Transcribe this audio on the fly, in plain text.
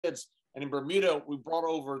kids. And in Bermuda, we brought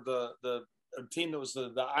over the a team that was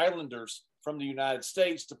the Islanders from the United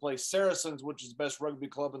States to play Saracens, which is the best rugby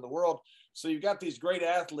club in the world. So you've got these great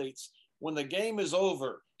athletes. When the game is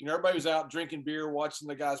over, everybody was out drinking beer, watching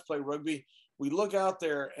the guys play rugby. We look out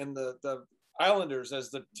there, and the Islanders,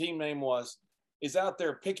 as the team name was, is out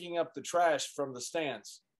there picking up the trash from the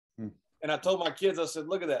stands. And I told my kids, I said,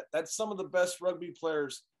 look at that. That's some of the best rugby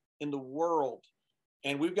players in the world.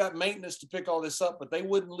 And we've got maintenance to pick all this up, but they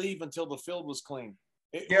wouldn't leave until the field was clean.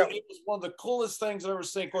 It was one of the coolest things I've ever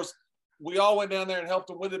seen. Of course, we all went down there and helped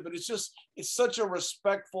them with it, but it's such a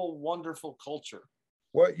respectful, wonderful culture.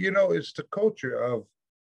 Well, it's the culture of,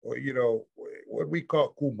 what we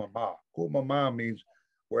call kumama. Kumama means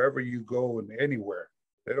wherever you go and anywhere.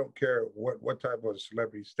 They don't care what type of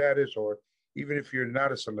celebrity status, or even if you're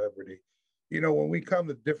not a celebrity. When we come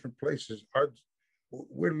to different places,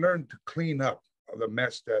 we learn to clean up the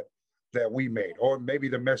mess that we made, or maybe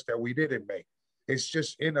the mess that we didn't make. It's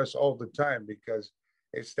just in us all the time, because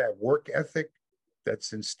it's that work ethic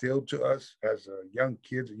that's instilled to us as young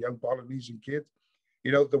Polynesian kids.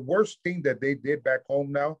 The worst thing that they did back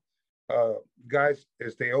home now, guys,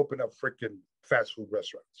 is they open up freaking fast food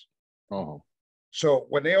restaurants. Oh. So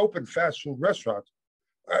when they open fast food restaurants,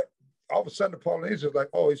 all of a sudden the Polynesians are like,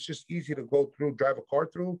 oh, it's just easy to go through, drive a car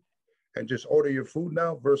through, and just order your food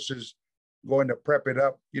now versus going to prep it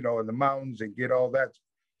up, in the mountains and get all that,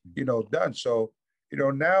 done. So,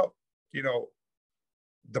 now,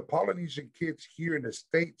 the Polynesian kids here in the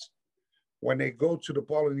States, when they go to the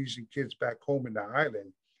Polynesian kids back home in the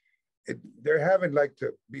island, they're having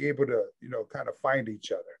to be able to, kind of find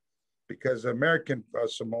each other, because American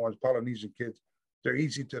Samoans, Polynesian kids, they're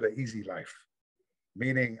easy to the easy life,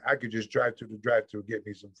 meaning I could just drive to the drive-thru, get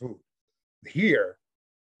me some food. Here,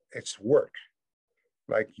 it's work.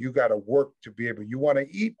 You got to work to be able, you want to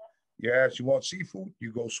eat, yes, you want seafood,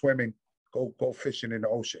 you go swimming, go fishing in the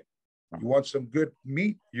ocean. You want some good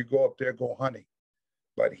meat, you go up there, go hunting.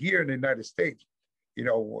 But here in the United States,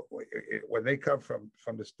 when they come from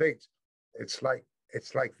the States, it's like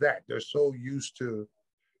that. They're so used to,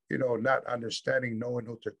 not understanding, knowing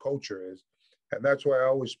what their culture is. And that's why I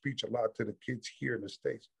always preach a lot to the kids here in the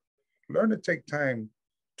States. Learn to take time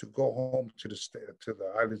to go home to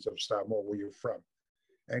the islands of Samoa, where you're from,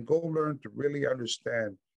 and go learn to really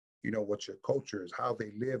understand, what your culture is, how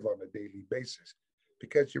they live on a daily basis.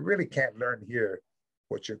 Because you really can't learn here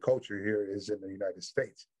what your culture here is in the United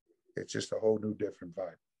States. It's just a whole new different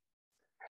vibe.